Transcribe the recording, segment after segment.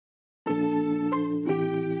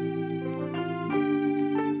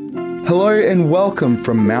Hello and welcome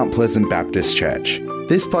from Mount Pleasant Baptist Church.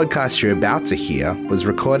 This podcast you're about to hear was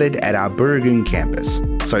recorded at our Burragoon campus.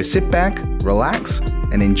 So sit back, relax,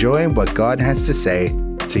 and enjoy what God has to say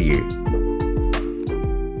to you.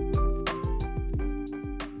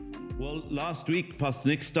 Well, last week, Pastor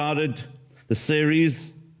Nick started the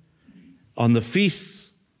series on the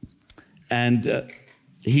feasts, and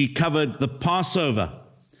he covered the Passover.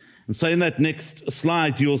 And so in that next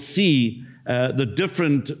slide, you'll see the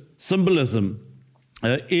different symbolism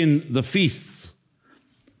in the feasts.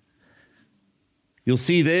 You'll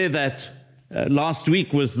see there that last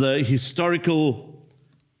week was the historical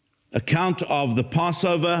account of the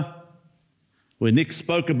Passover, where Nick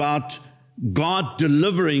spoke about God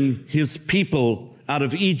delivering his people out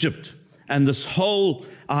of Egypt, and this whole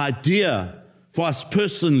idea for us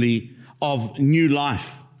personally of new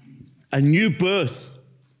life, a new birth.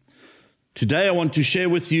 Today I want to share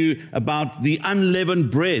with you about the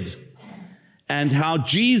unleavened bread and how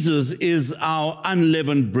Jesus is our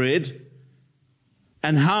unleavened bread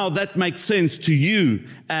and how that makes sense to you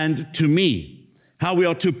and to me, how we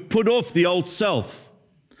are to put off the old self.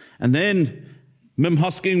 And then Mim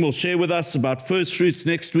Hosking will share with us about first fruits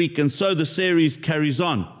next week, and so the series carries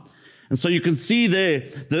on. And so you can see there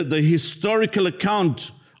the historical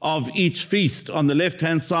account of each feast on the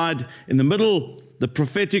left-hand side, in the middle, the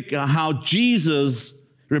prophetic, how Jesus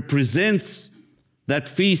represents that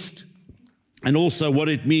feast, and also what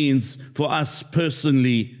it means for us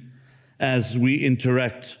personally as we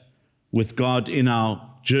interact with God in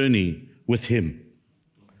our journey with Him.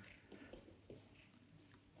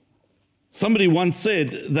 Somebody once said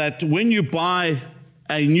that when you buy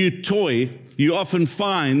a new toy, you often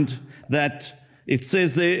find that it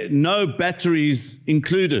says there, no batteries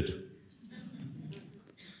included.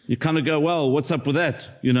 You kind of go, well, what's up with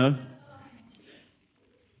that, you know?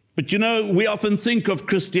 But you know, we often think of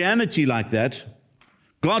Christianity like that.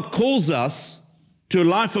 God calls us to a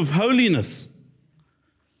life of holiness.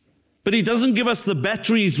 But He doesn't give us the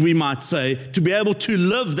batteries, we might say, to be able to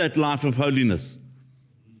live that life of holiness.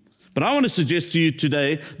 But I want to suggest to you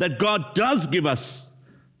today that God does give us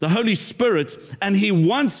the Holy Spirit, and He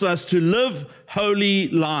wants us to live holy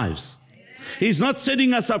lives. He's not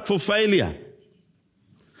setting us up for failure.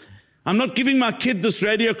 I'm not giving my kid this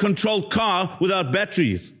radio-controlled car without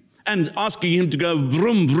batteries and asking him to go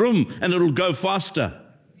vroom, vroom, and it'll go faster.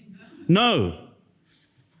 No.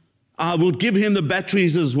 I will give him the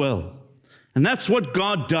batteries as well. And that's what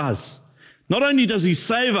God does. Not only does He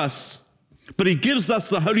save us, but He gives us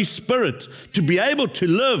the Holy Spirit to be able to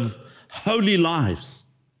live holy lives.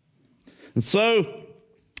 And so,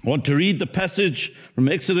 I want to read the passage from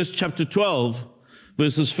Exodus chapter 12,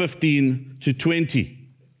 verses 15 to 20.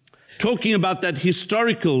 Talking about that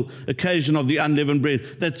historical occasion of the unleavened bread.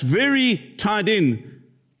 That's very tied in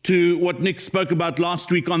to what Nick spoke about last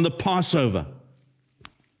week on the Passover.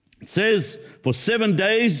 It says, for 7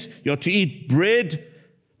 days you're to eat bread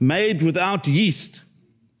made without yeast.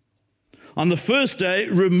 On the first day,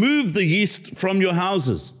 remove the yeast from your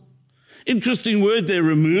houses. Interesting word there,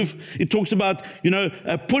 remove. It talks about,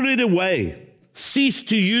 put it away. Cease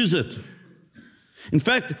to use it. In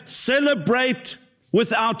fact, celebrate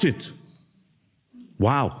without it.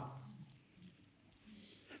 Wow.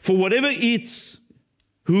 For whoever eats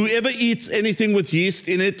anything with yeast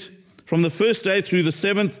in it, from the first day through the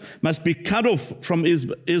seventh, must be cut off from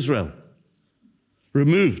Israel.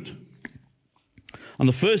 Removed. On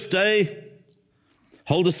the first day,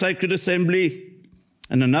 hold a sacred assembly,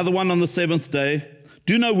 and another one on the seventh day.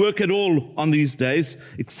 Do no work at all on these days,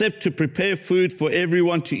 except to prepare food for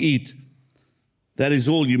everyone to eat. That is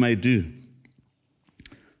all you may do.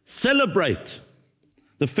 Celebrate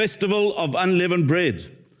the festival of unleavened bread.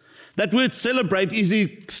 That word celebrate is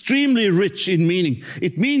extremely rich in meaning.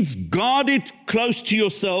 It means guard it close to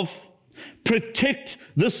yourself, protect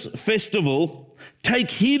this festival,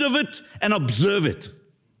 take heed of it, and observe it.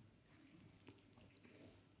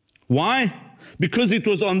 Why? Because it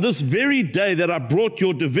was on this very day that I brought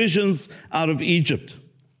your divisions out of Egypt.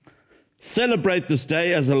 Celebrate this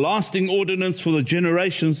day as a lasting ordinance for the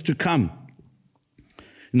generations to come.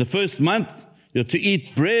 In the first month, you're to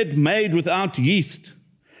eat bread made without yeast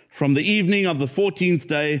from the evening of the 14th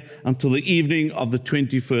day until the evening of the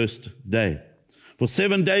 21st day. For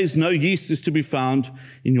 7 days, no yeast is to be found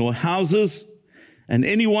in your houses, and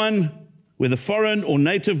anyone, whether foreign or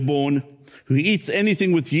native born, who eats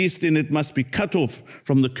anything with yeast in it must be cut off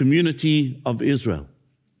from the community of Israel.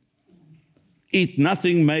 Eat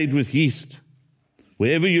nothing made with yeast.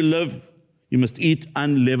 Wherever you live, you must eat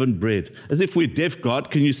unleavened bread. As if we're deaf,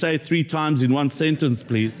 God. Can you say it 3 times in one sentence,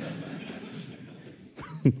 please?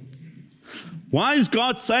 Why is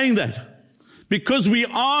God saying that? Because we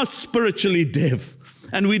are spiritually deaf,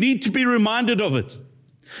 and we need to be reminded of it.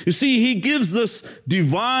 You see, he gives this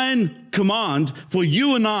divine command for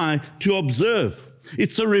you and I to observe.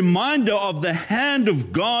 It's a reminder of the hand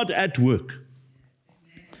of God at work.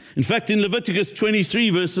 In fact, in Leviticus 23,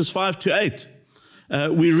 verses 5 to 8,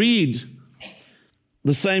 we read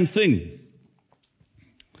the same thing.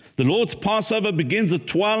 The Lord's Passover begins at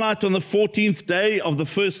twilight on the 14th day of the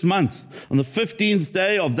first month. On the 15th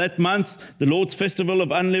day of that month, the Lord's festival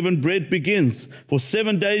of unleavened bread begins. For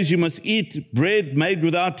 7 days you must eat bread made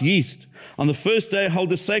without yeast. On the first day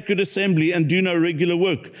hold a sacred assembly and do no regular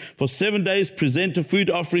work. For 7 days present a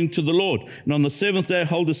food offering to the Lord. And on the seventh day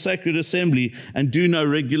hold a sacred assembly and do no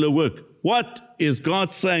regular work. What is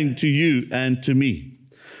God saying to you and to me?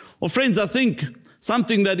 Well, friends, I think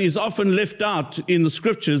something that is often left out in the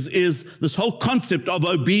scriptures is this whole concept of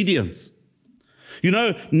obedience. You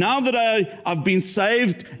know, now that I've been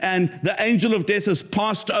saved and the angel of death has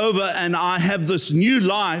passed over and I have this new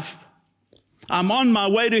life, I'm on my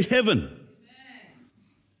way to heaven. Amen.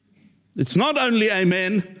 It's not only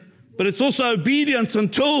amen, but it's also obedience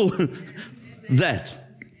until that.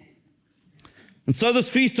 And so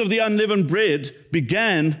this feast of the unleavened bread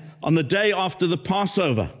began on the day after the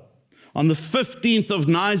Passover, on the 15th of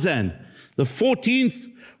Nisan. The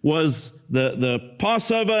 14th was the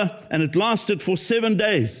Passover, and it lasted for 7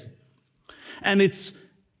 days. And it's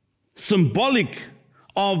symbolic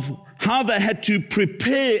of how they had to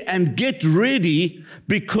prepare and get ready,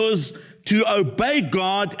 because to obey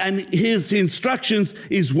God and his instructions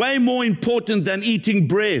is way more important than eating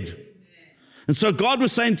bread. And so God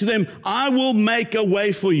was saying to them, I will make a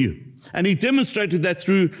way for you. And he demonstrated that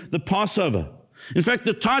through the Passover. In fact,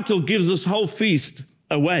 the title gives this whole feast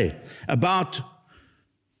away about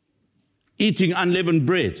eating unleavened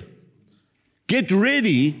bread. Get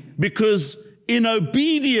ready, because in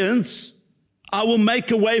obedience, I will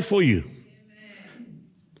make a way for you. Amen.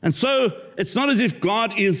 And so it's not as if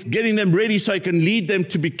God is getting them ready so he can lead them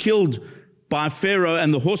to be killed by Pharaoh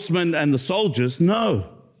and the horsemen and the soldiers. No.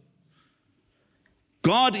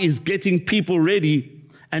 God is getting people ready,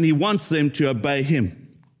 and he wants them to obey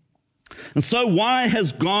him. And so why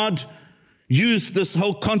has God used this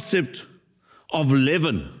whole concept of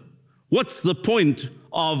leaven? What's the point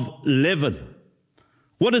of leaven?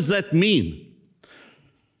 What does that mean?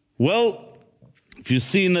 Well, if you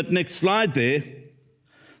see in that next slide there,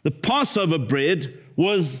 the Passover bread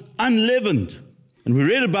was unleavened. And we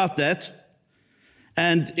read about that.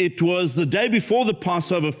 And it was the day before the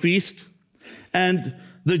Passover feast. And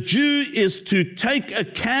the Jew is to take a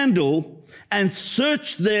candle and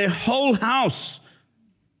search their whole house.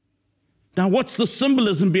 Now, what's the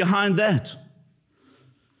symbolism behind that?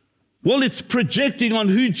 Well, it's projecting on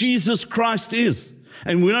who Jesus Christ is.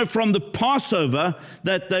 And we know from the Passover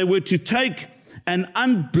that they were to take an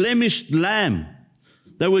unblemished lamb.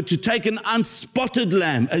 They were to take an unspotted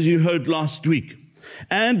lamb, as you heard last week.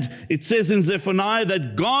 And it says in Zephaniah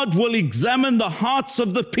that God will examine the hearts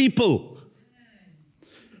of the people.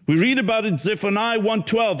 We read about it in Zephaniah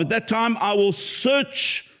 1:12. At that time, I will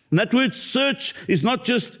search. And that word search is not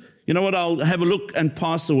just, you know what, I'll have a look and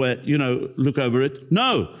pass away, look over it.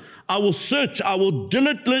 No, I will search. I will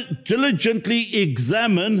diligently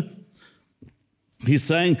examine. He's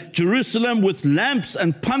saying, Jerusalem with lamps,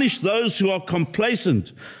 and punish those who are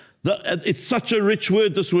complacent. It's such a rich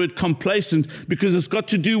word, this word complacent, because it's got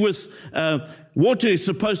to do with water is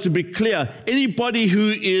supposed to be clear. Anybody who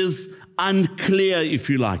is unclear,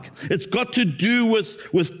 if you like. It's got to do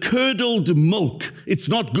with curdled milk. It's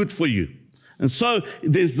not good for you. And so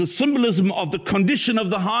there's the symbolism of the condition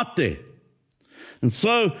of the heart there. And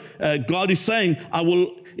so God is saying, I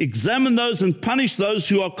will examine those and punish those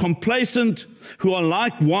who are complacent, who are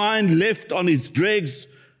like wine left on its dregs,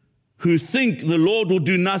 who think the Lord will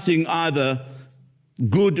do nothing, either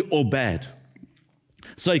good or bad.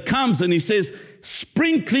 So he comes and he says,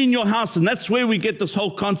 spring clean your house. And that's where we get this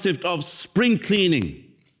whole concept of spring cleaning.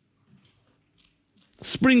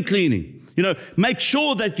 Spring cleaning. Make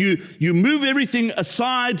sure that you move everything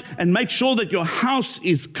aside and make sure that your house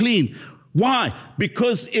is clean. Why?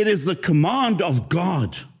 Because it is the command of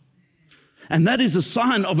God. And that is a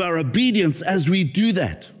sign of our obedience as we do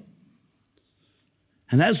that.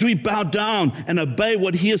 And as we bow down and obey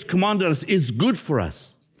what he has commanded us, it's good for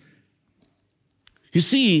us. You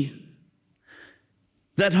see,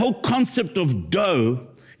 that whole concept of dough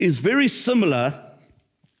is very similar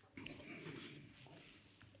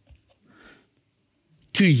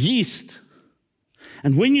to yeast.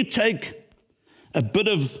 And when you take a bit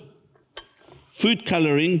of food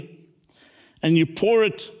coloring and you pour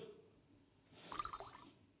it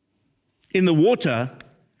in the water,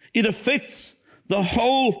 it affects the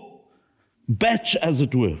whole batch, as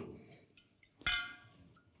it were.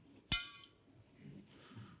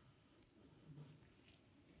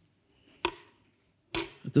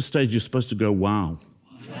 At this stage, you're supposed to go, wow.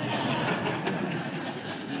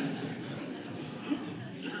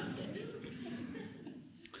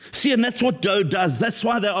 See, and that's what dough does. That's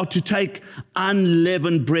why they are to take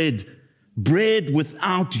unleavened bread, bread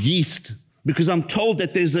without yeast, because I'm told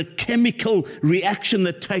that there's a chemical reaction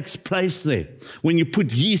that takes place there when you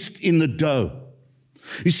put yeast in the dough.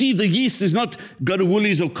 You see, the yeast is not go to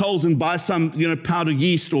Woolies or Coles and buy some, powder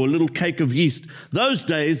yeast or a little cake of yeast. Those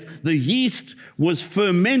days, the yeast was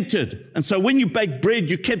fermented. And so when you bake bread,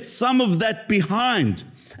 you kept some of that behind.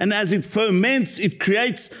 And as it ferments, it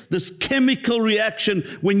creates this chemical reaction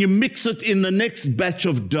when you mix it in the next batch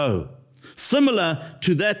of dough. Similar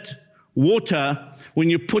to that water, when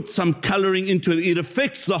you put some coloring into it, it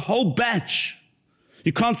affects the whole batch.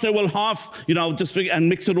 You can't say, well, half, just and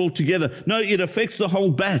mix it all together. No, it affects the whole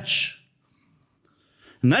batch.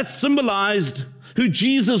 And that symbolized who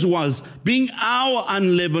Jesus was, being our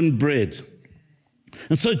unleavened bread.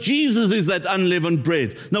 And so Jesus is that unleavened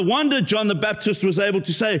bread. No wonder John the Baptist was able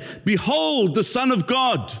to say, behold, the Son of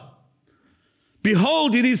God.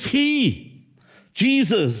 Behold, it is He.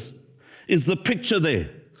 Jesus is the picture there.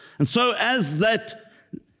 And so as that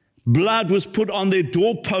blood was put on their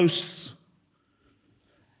doorposts,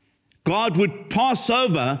 God would pass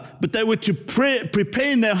over, but they were to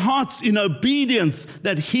prepare in their hearts in obedience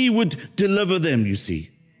that He would deliver them, you see.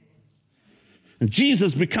 And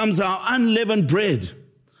Jesus becomes our unleavened bread.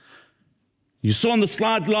 You saw on the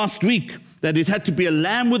slide last week that it had to be a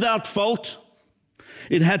lamb without fault.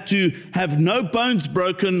 It had to have no bones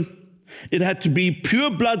broken. It had to be pure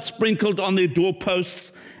blood sprinkled on their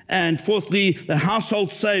doorposts. And fourthly, the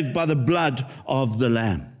household saved by the blood of the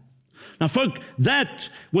lamb. Now, folk, that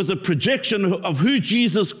was a projection of who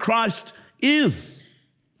Jesus Christ is.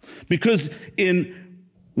 Because in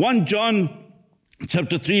 1 John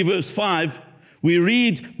chapter 3, verse 5, we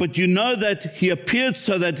read, but you know that He appeared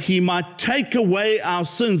so that He might take away our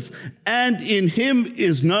sins, and in Him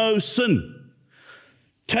is no sin.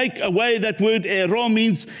 Take away, that word ero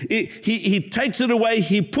means he takes it away.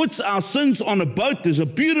 He puts our sins on a boat. There's a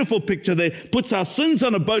beautiful picture there. Puts our sins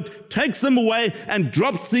on a boat, takes them away, and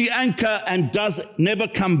drops the anchor and does never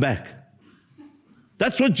come back.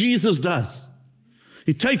 That's what Jesus does.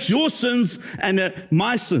 He takes your sins and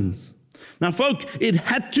my sins. Now, folk, it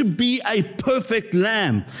had to be a perfect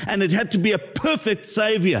lamb, and it had to be a perfect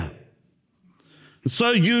savior. And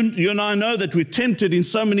so you and I know that we're tempted in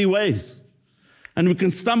so many ways, and we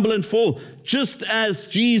can stumble and fall, just as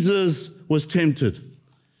Jesus was tempted,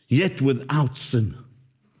 yet without sin,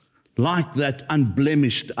 like that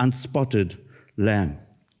unblemished, unspotted lamb.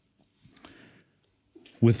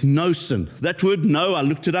 With no sin. That word no, I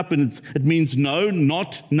looked it up, and it means no,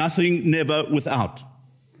 not, nothing, never, without.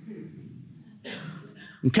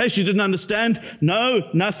 In case you didn't understand, no,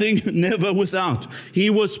 nothing, never, without. He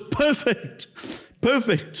was perfect.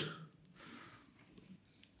 Perfect.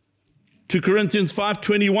 2 Corinthians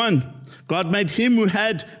 5:21, God made Him who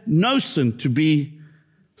had no sin to be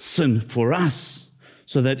sin for us,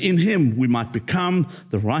 so that in Him we might become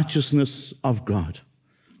the righteousness of God.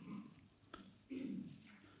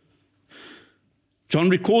 John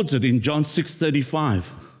records it in John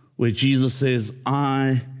 6:35, where Jesus says,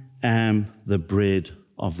 I am the bread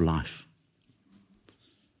of life.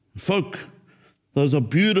 Folk, those are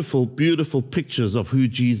beautiful, beautiful pictures of who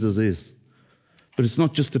Jesus is. But it's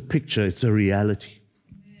not just a picture, it's a reality.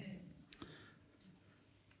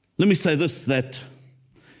 Let me say this, that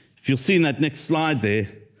if you'll see in that next slide there,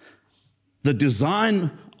 the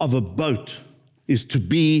design of a boat is to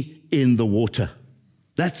be in the water.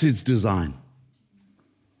 That's its design.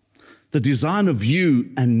 The design of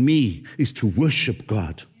you and me is to worship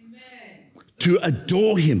God. To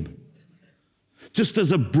adore Him. Just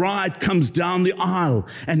as a bride comes down the aisle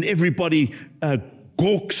and everybody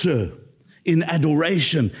gawks her in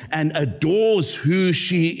adoration and adores who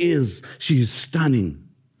she is. She is stunning.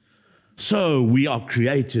 So we are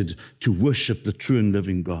created to worship the true and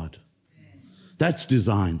living God. That's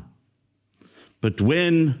design. But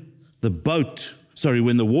when the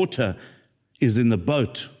water is in the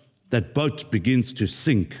boat, that boat begins to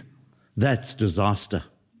sink. That's disaster.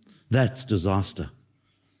 That's disaster.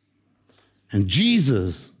 And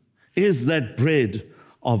Jesus is that bread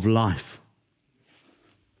of life.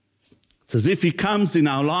 It's as if He comes in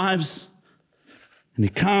our lives, and He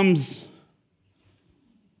comes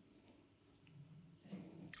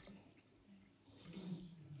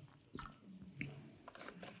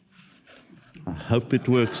I hope it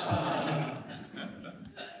works.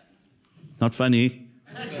 Not funny.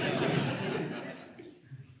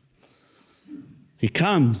 He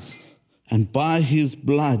comes, and by his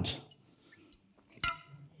blood,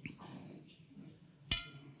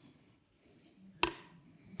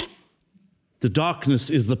 the darkness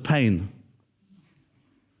is the pain.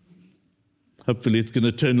 Hopefully it's going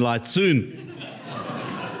to turn light soon.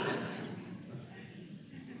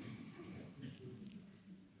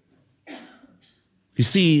 You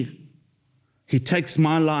see, he takes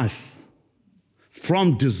my life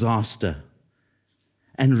from disaster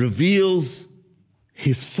and reveals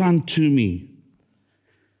his son to me.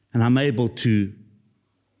 And I'm able to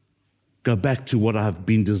go back to what I've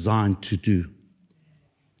been designed to do.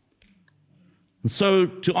 And so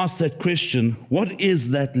to ask that question, what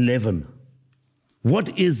is that leaven?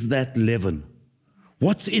 What is that leaven?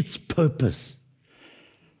 What's its purpose?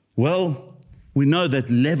 Well, we know that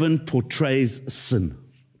leaven portrays sin.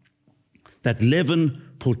 That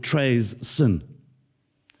leaven portrays sin.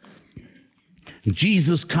 And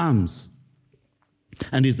Jesus comes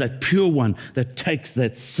and is that pure one that takes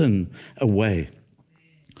that sin away.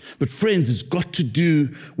 But friends, it's got to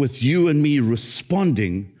do with you and me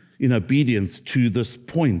responding in obedience to this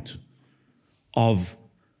point of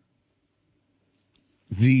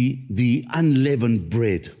the unleavened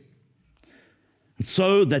bread. And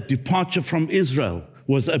so that departure from Israel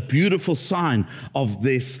was a beautiful sign of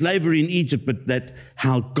their slavery in Egypt, but that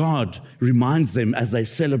how God reminds them as they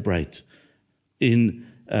celebrate in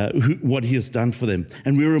what he has done for them.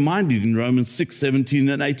 And we're reminded in Romans 6, 17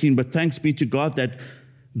 and 18, but thanks be to God that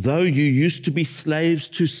though you used to be slaves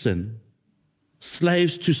to sin,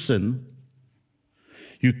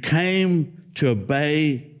 you came to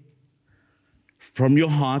obey from your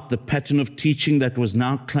heart the pattern of teaching that was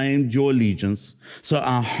now claimed your allegiance. So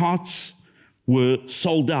our hearts were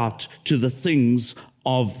sold out to the things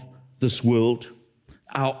of this world,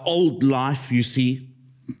 our old life, you see.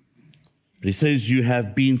 But he says you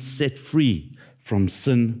have been set free from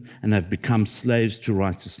sin and have become slaves to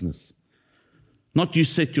righteousness. Not you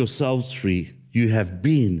set yourselves free, you have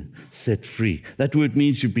been set free. That word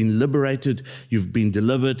means you've been liberated, you've been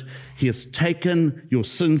delivered. He has taken your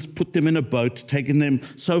sins, put them in a boat, taken them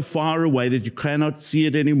so far away that you cannot see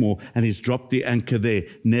it anymore, and he's dropped the anchor there,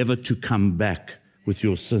 never to come back with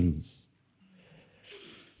your sins.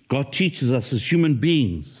 God teaches us as human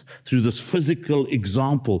beings through this physical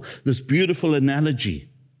example, this beautiful analogy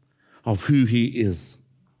of who he is.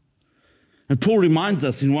 And Paul reminds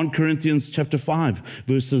us in 1 Corinthians chapter 5,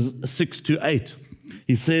 verses 6 to 8.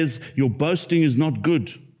 He says, your boasting is not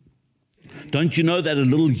good. Don't you know that a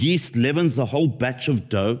little yeast leavens the whole batch of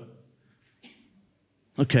dough?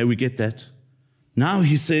 Okay, we get that. Now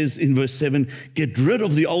he says in verse 7, get rid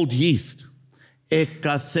of the old yeast,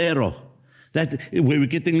 ekathero. That where we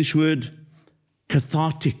get the English word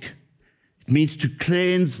cathartic. It means to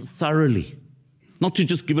cleanse thoroughly. Not to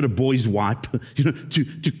just give it a boy's wipe,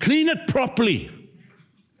 to clean it properly.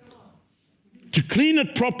 To clean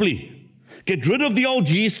it properly. Get rid of the old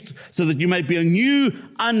yeast so that you may be a new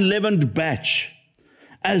unleavened batch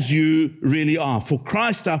as you really are. For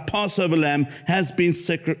Christ, our Passover lamb, has been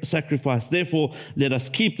sacrificed. Therefore, let us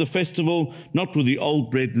keep the festival not with the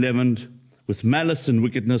old bread leavened with malice and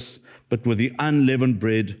wickedness, but with the unleavened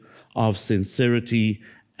bread of sincerity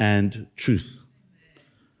and truth.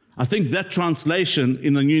 I think that translation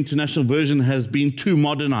in the New International Version has been too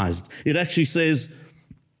modernized. It actually says,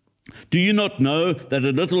 do you not know that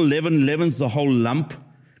a little leaven leavens the whole lump?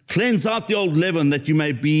 Cleanse out the old leaven that you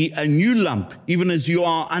may be a new lump, even as you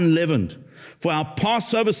are unleavened. For our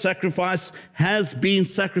Passover sacrifice has been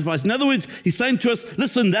sacrificed. In other words, he's saying to us,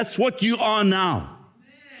 listen, that's what you are now.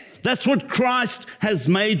 That's what Christ has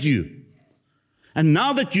made you. And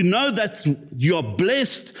now that you know that you are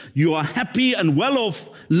blessed, you are happy and well off,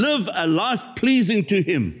 live a life pleasing to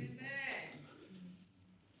him.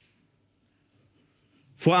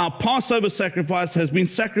 For our Passover sacrifice has been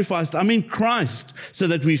sacrificed, Christ, so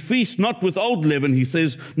that we feast not with old leaven, he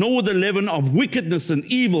says, nor with the leaven of wickedness and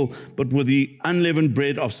evil, but with the unleavened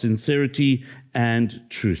bread of sincerity and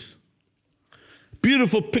truth.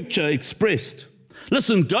 Beautiful picture expressed.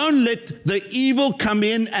 Listen, don't let the evil come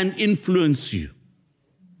in and influence you,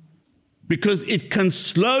 because it can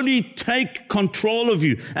slowly take control of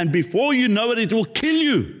you, and before you know it, it will kill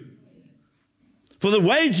you. For the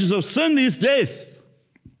wages of sin is death.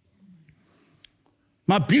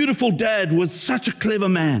 My beautiful dad was such a clever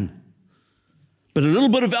man, but a little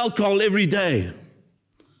bit of alcohol every day.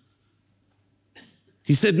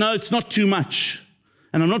 He said, no, it's not too much,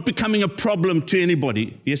 and I'm not becoming a problem to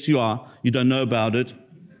anybody. Yes, you are. You don't know about it.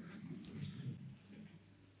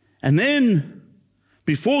 And then,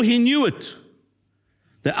 before he knew it,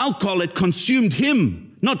 The alcohol had consumed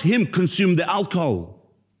him, not him consumed the alcohol.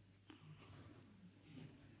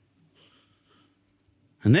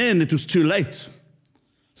 And then it was too late.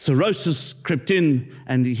 Cirrhosis crept in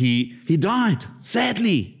and he died,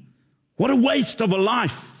 sadly. What a waste of a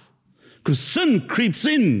life, because sin creeps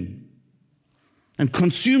in and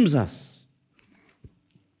consumes us.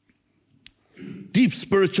 Deep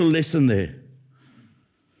spiritual lesson there.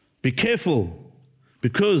 Be careful,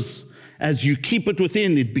 because as you keep it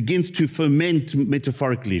within, it begins to ferment,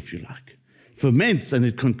 metaphorically, if you like. Ferments, and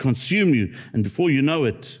it can consume you, and before you know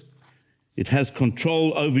it, it has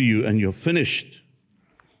control over you and you're finished.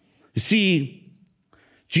 You see,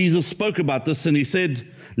 Jesus spoke about this and he said,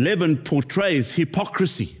 leaven portrays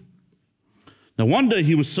hypocrisy. No wonder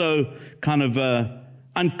he was so kind of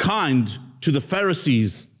unkind to the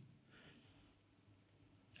Pharisees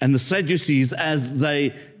and the Sadducees as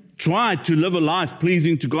they tried to live a life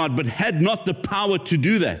pleasing to God, but had not the power to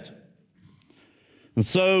do that. And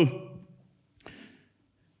so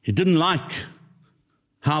he didn't like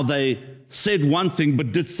how they said one thing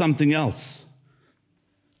but did something else.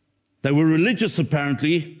 They were religious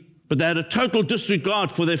apparently, but they had a total disregard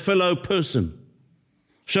for their fellow person.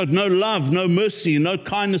 Showed no love, no mercy, no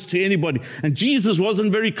kindness to anybody. And Jesus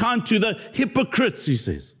wasn't very kind to the hypocrites, he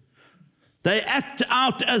says. They act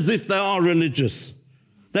out as if they are religious.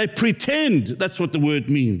 They pretend, that's what the word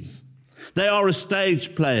means. They are a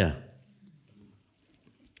stage player.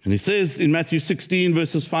 And he says in Matthew 16,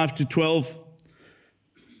 verses 5 to 12,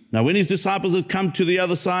 now when his disciples had come to the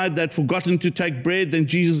other side, they had forgotten to take bread, then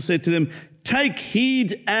Jesus said to them, take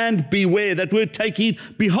heed and beware. That word take heed,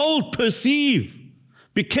 behold, perceive.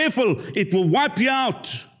 Be careful, it will wipe you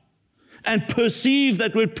out. And perceive,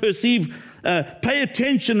 that word perceive, pay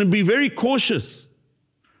attention and be very cautious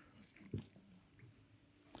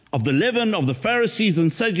of the leaven of the Pharisees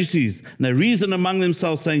and Sadducees. And they reason among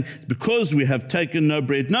themselves saying, because we have taken no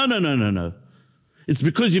bread. No. It's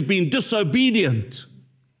because you've been disobedient.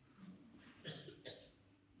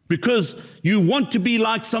 Because you want to be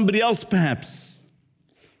like somebody else perhaps.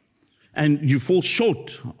 And you fall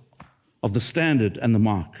short of the standard and the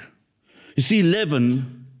mark. You see,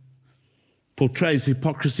 leaven portrays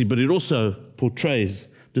hypocrisy, but it also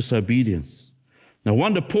portrays disobedience. No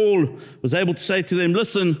wonder Paul was able to say to them,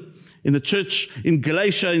 listen, in the church in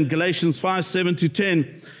Galatia, in Galatians 5, 7 to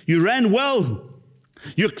 10, you ran well.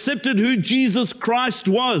 You accepted who Jesus Christ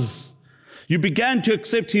was. You began to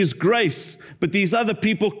accept his grace, but these other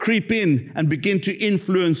people creep in and begin to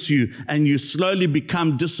influence you, and you slowly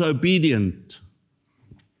become disobedient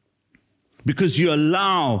because you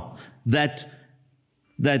allow that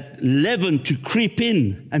leaven to creep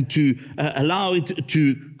in and to allow it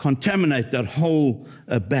to contaminate that whole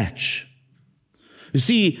batch. You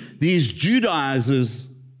see, these Judaizers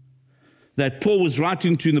that Paul was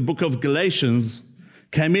writing to in the book of Galatians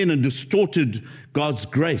came in and distorted God's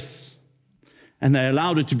grace. And they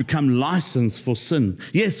allowed it to become license for sin.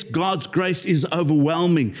 Yes, God's grace is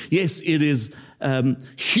overwhelming. Yes, it is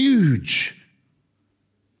huge.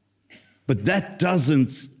 But that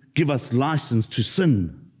doesn't give us license to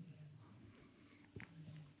sin.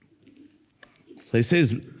 So he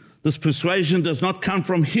says, this persuasion does not come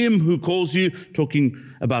from him who calls you, talking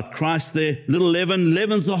about Christ there. Little leaven,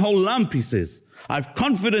 leaven's the whole lump, he says. I have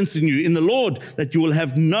confidence in you, in the Lord, that you will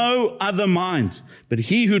have no other mind. But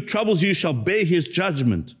he who troubles you shall bear his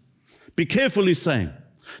judgment. Be careful, he's saying.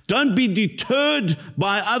 Don't be deterred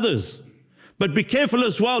by others, but be careful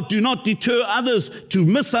as well. Do not deter others to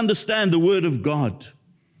misunderstand the word of God.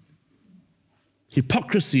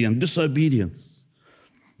 Hypocrisy and disobedience.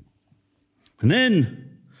 And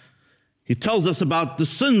then he tells us about the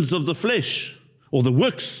sins of the flesh, or the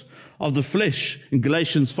works of the flesh in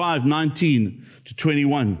Galatians 5, 19 to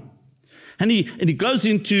 21. And he goes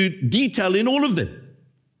into detail in all of them.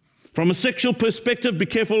 From a sexual perspective, be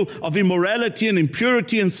careful of immorality and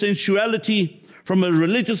impurity and sensuality. From a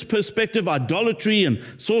religious perspective, idolatry and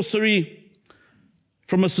sorcery.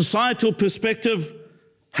 From a societal perspective,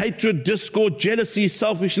 hatred, discord, jealousy,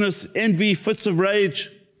 selfishness, envy, fits of rage.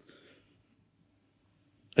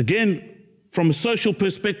 Again, from a social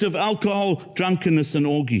perspective, alcohol, drunkenness, and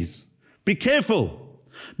orgies. Be careful,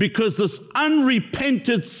 because this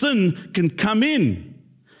unrepented sin can come in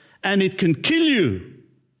and it can kill you.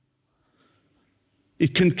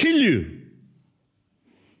 It can kill you.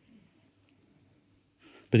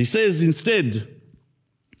 But he says instead,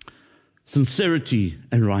 sincerity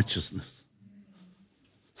and righteousness.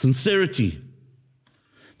 Sincerity,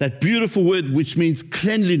 that beautiful word which means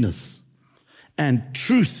cleanliness, and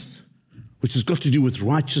truth, which has got to do with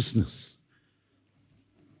righteousness.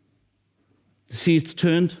 See, it's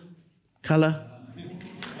turned color.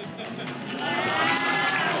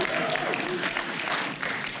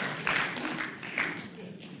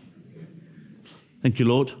 Thank you,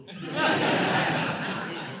 Lord.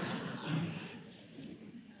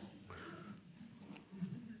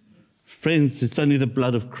 Friends, it's only the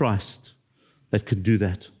blood of Christ that can do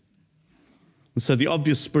that. And so the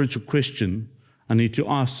obvious spiritual question I need to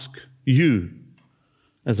ask you,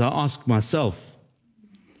 as I ask myself,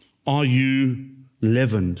 are you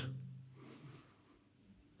leavened?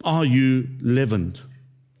 Are you leavened?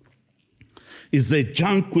 Is there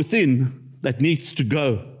junk within that needs to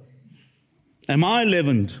go? Am I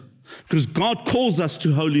leavened? Because God calls us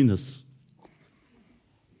to holiness.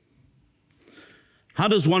 How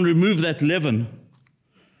does one remove that leaven?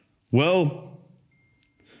 Well,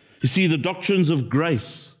 you see, the doctrines of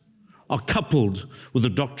grace are coupled with the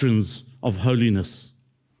doctrines of holiness.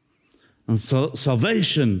 And so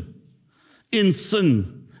salvation in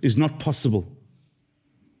sin is not possible.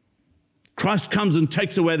 Christ comes and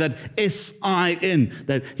takes away that S-I-N,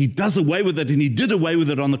 that he does away with it, and he did away with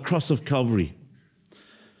it on the cross of Calvary.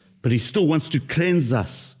 But he still wants to cleanse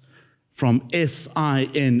us from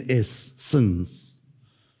S-I-N-S, sins.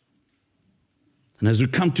 And as we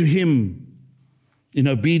come to him in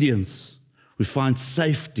obedience, we find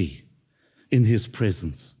safety in his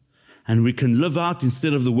presence. And we can live out,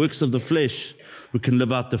 instead of the works of the flesh, we can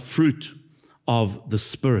live out the fruit of the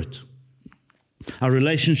Spirit. Our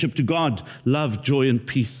relationship to God, love, joy, and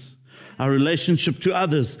peace. Our relationship to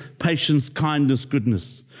others, patience, kindness,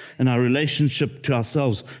 goodness. And our relationship to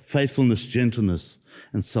ourselves, faithfulness, gentleness,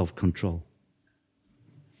 and self-control.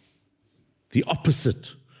 The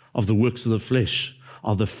opposite of the works of the flesh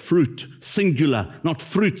are the fruit, singular, not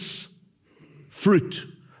fruits, fruit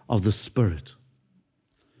of the Spirit.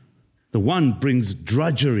 The one brings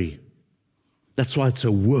drudgery. That's why it's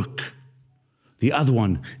a work. The other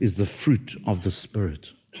one is the fruit of the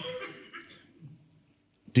Spirit.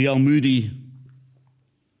 D.L. Moody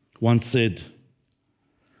once said,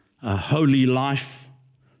 a holy life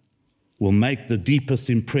will make the deepest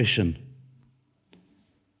impression.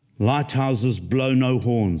 Lighthouses blow no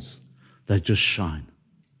horns. They just shine.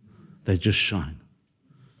 They just shine.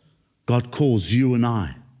 God calls you and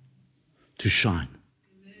I to shine.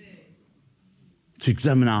 Amen. To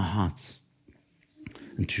examine our hearts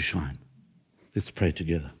and to shine. Let's pray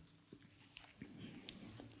together.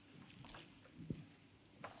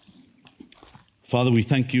 Father, we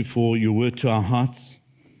thank you for your word to our hearts.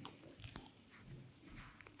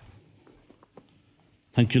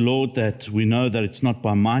 Thank you, Lord, that we know that it's not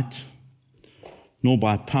by might nor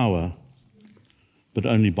by power, but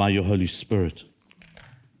only by your Holy Spirit.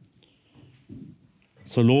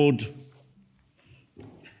 So, Lord,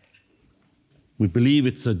 we believe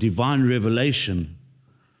it's a divine revelation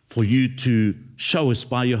for you to show us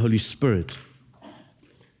by your Holy Spirit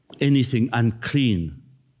anything unclean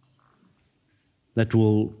that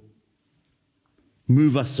will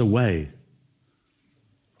move us away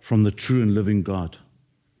from the true and living God.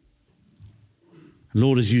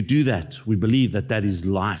 Lord, as you do that, we believe that that is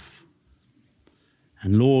life.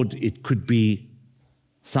 And Lord, it could be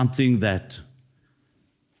something that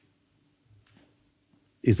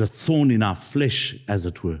is a thorn in our flesh, as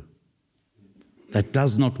it were, that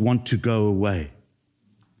does not want to go away.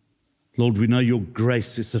 Lord, we know your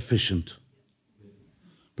grace is sufficient.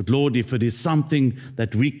 But Lord, if it is something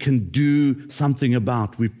that we can do something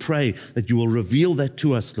about, we pray that you will reveal that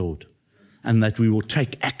to us, Lord, and that we will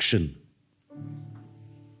take action.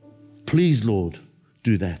 Please, Lord,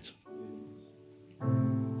 do that.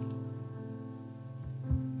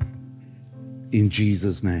 In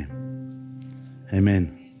Jesus' name.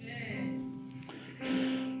 Amen.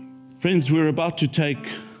 Friends, we're about to take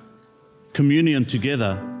communion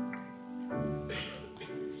together.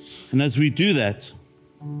 And as we do that,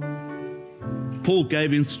 Paul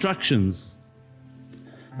gave instructions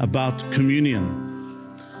about communion.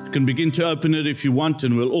 You can begin to open it if you want,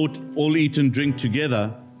 and we'll all eat and drink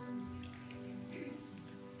together.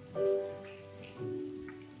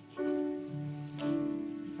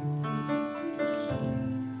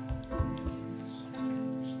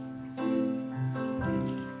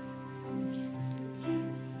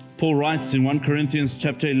 Paul writes in 1 Corinthians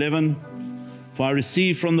chapter 11, "For I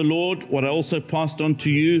received from the Lord what I also passed on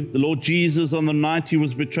to you. The Lord Jesus, on the night he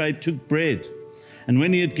was betrayed, took bread. And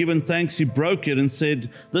when he had given thanks, he broke it and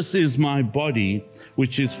said, 'This is my body,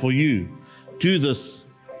 which is for you. Do this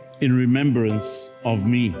in remembrance of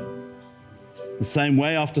me.' The same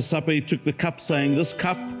way, after supper, he took the cup, saying, 'This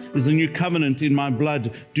cup is the new covenant in my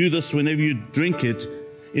blood. Do this whenever you drink it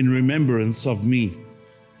in remembrance of me.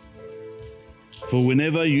 For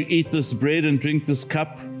whenever you eat this bread and drink this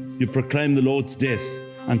cup, you proclaim the Lord's death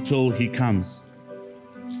until he comes.'"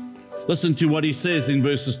 Listen to what he says in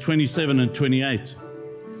verses 27 and 28.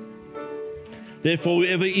 Therefore,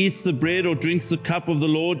 whoever eats the bread or drinks the cup of the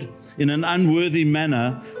Lord in an unworthy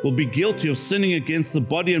manner will be guilty of sinning against the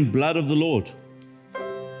body and blood of the Lord.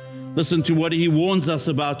 Listen to what he warns us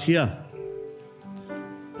about here.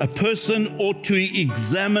 A person ought to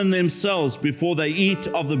examine themselves before they eat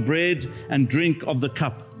of the bread and drink of the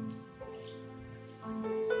cup.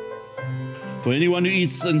 For anyone who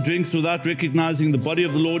eats and drinks without recognizing the body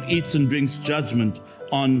of the Lord eats and drinks judgment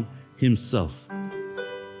on himself.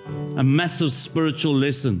 A massive spiritual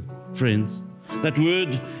lesson, friends. That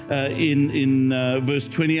word in verse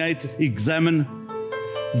 28, examine,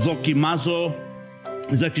 dokimazo,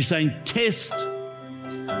 is actually saying test,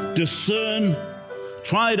 discern,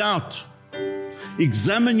 try it out.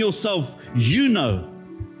 Examine yourself. You know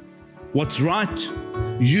what's right.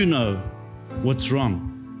 You know what's wrong.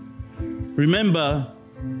 Remember,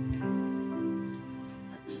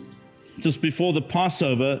 just before the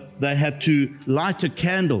Passover, they had to light a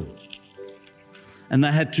candle and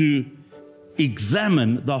they had to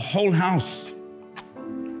examine the whole house.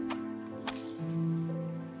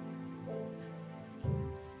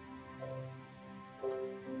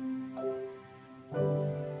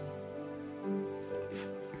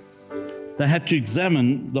 They had to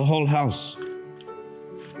examine the whole house.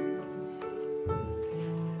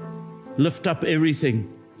 Lift up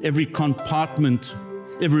everything, every compartment,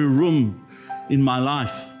 every room in my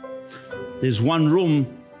life. There's one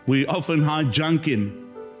room we often hide junk in.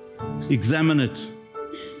 Examine it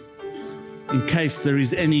in case there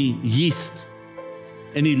is any yeast,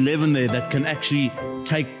 any leaven there that can actually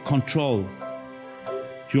take control.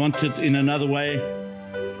 If you want it in another way,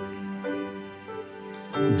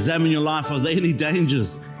 examine your life. Are there any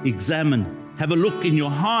dangers? Examine. Have a look in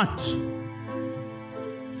your heart.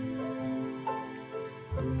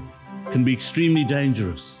 It can be extremely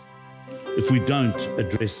dangerous if we don't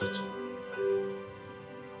address it.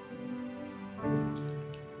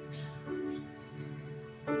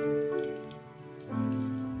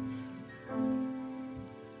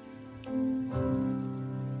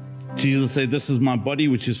 Jesus said, "This is my body,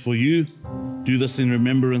 which is for you. Do this in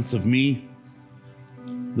remembrance of me.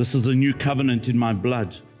 This is a new covenant in my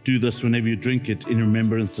blood. Do this whenever you drink it in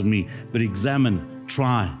remembrance of me." But examine,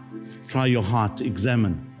 try your heart,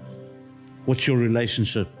 examine. What's your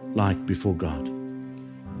relationship like before God?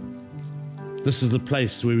 This is a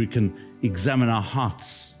place where we can examine our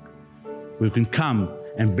hearts. We can come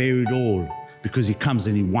and bear it all because He comes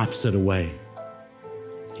and He wipes it away.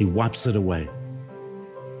 He wipes it away.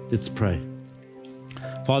 Let's pray.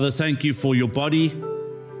 Father, thank you for your body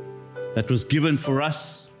that was given for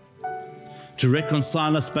us to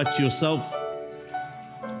reconcile us back to yourself.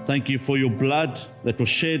 Thank you for your blood that was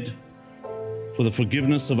shed for the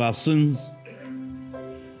forgiveness of our sins.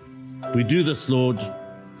 We do this, Lord,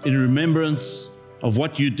 in remembrance of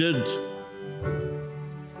what you did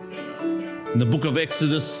in the book of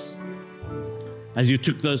Exodus as you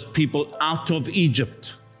took those people out of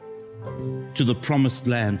Egypt to the promised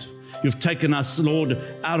land. You've taken us, Lord,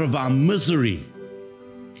 out of our misery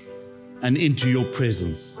and into your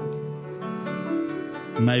presence.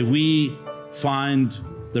 May we find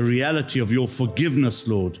the reality of your forgiveness,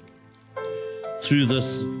 Lord, through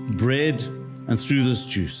this bread and through this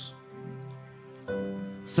juice.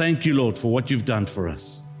 Thank you, Lord, for what you've done for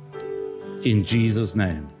us. In Jesus'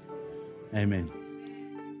 name, amen.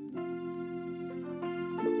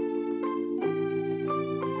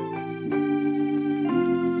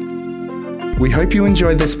 We hope you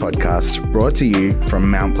enjoyed this podcast brought to you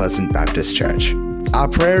from Mount Pleasant Baptist Church. Our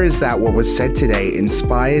prayer is that what was said today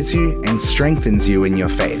inspires you and strengthens you in your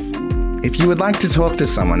faith. If you would like to talk to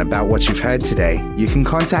someone about what you've heard today, you can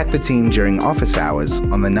contact the team during office hours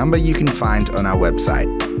on the number you can find on our website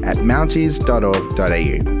at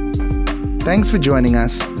mounties.org.au. Thanks for joining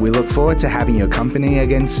us. We look forward to having your company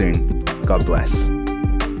again soon. God bless.